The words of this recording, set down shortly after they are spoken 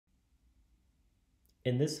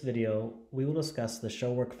In this video, we will discuss the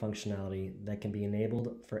show work functionality that can be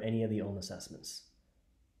enabled for any of the OHM assessments.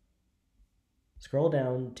 Scroll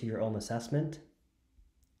down to your OHM assessment,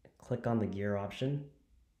 click on the gear option,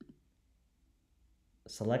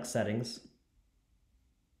 select settings,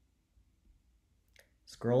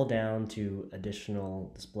 scroll down to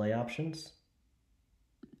additional display options,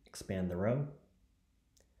 expand the row,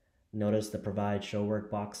 notice the provide show work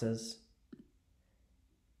boxes,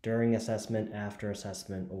 during assessment, after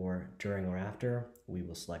assessment, or during or after, we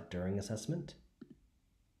will select during assessment.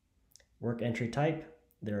 Work entry type,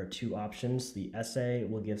 there are two options. The essay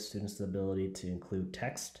will give students the ability to include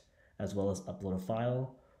text as well as upload a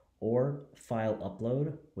file, or file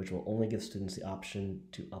upload, which will only give students the option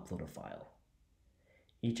to upload a file.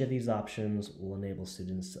 Each of these options will enable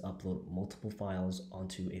students to upload multiple files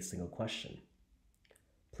onto a single question.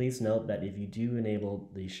 Please note that if you do enable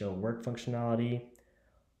the show work functionality,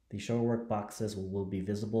 the show work boxes will be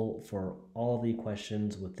visible for all of the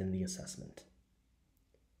questions within the assessment.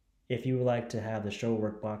 If you would like to have the show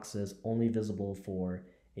work boxes only visible for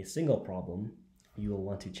a single problem, you will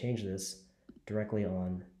want to change this directly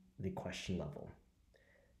on the question level.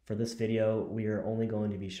 For this video, we are only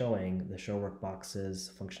going to be showing the show work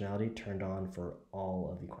boxes functionality turned on for all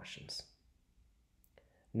of the questions.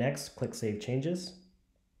 Next, click Save Changes.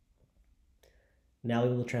 Now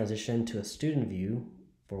we will transition to a student view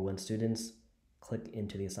for when students click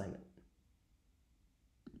into the assignment.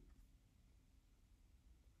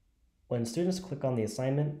 When students click on the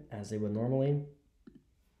assignment, as they would normally,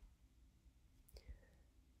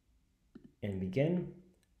 and begin,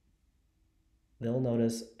 they'll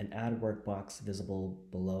notice an Add Work box visible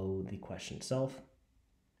below the question itself.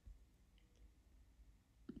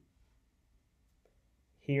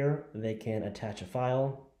 Here, they can attach a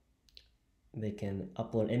file, they can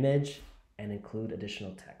upload an image, and include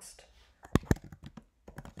additional text.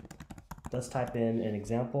 Let's type in an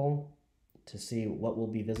example to see what will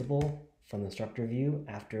be visible from the instructor view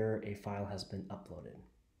after a file has been uploaded.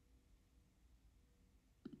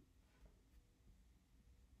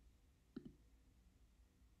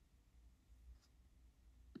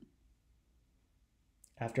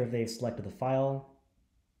 After they've selected the file,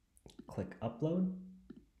 click Upload,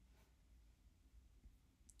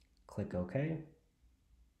 click OK,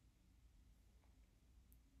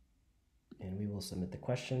 and we will submit the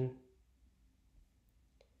question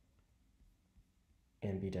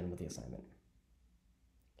and be done with the assignment.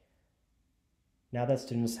 Now that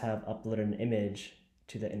students have uploaded an image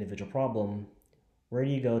to the individual problem, where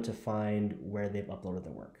do you go to find where they've uploaded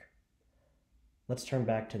their work? Let's turn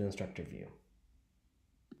back to the instructor view.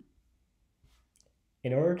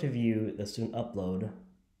 In order to view the student upload,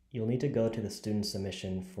 you'll need to go to the student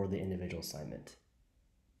submission for the individual assignment.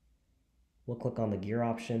 We'll click on the gear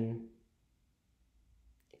option,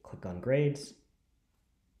 click on grades,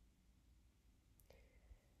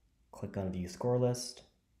 click on view score list,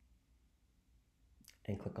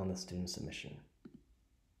 and click on the student submission.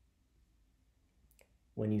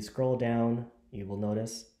 When you scroll down, you will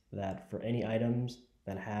notice that for any items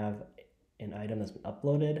that have an item that's been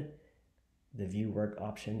uploaded, the view work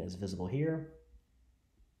option is visible here.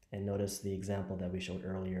 And notice the example that we showed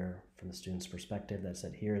earlier from the student's perspective that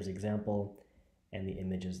said, here is the example and the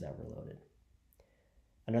images that were loaded.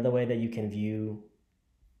 Another way that you can view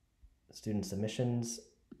student submissions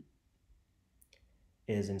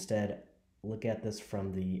is instead look at this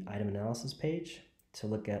from the item analysis page to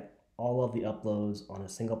look at all of the uploads on a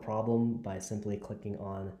single problem by simply clicking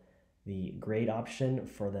on the grade option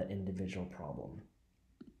for that individual problem.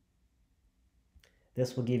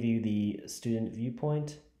 This will give you the student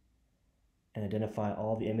viewpoint and identify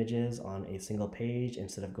all the images on a single page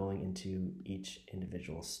instead of going into each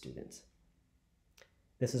individual student.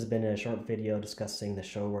 This has been a short video discussing the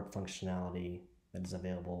show work functionality that is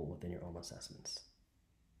available within your OHM assessments.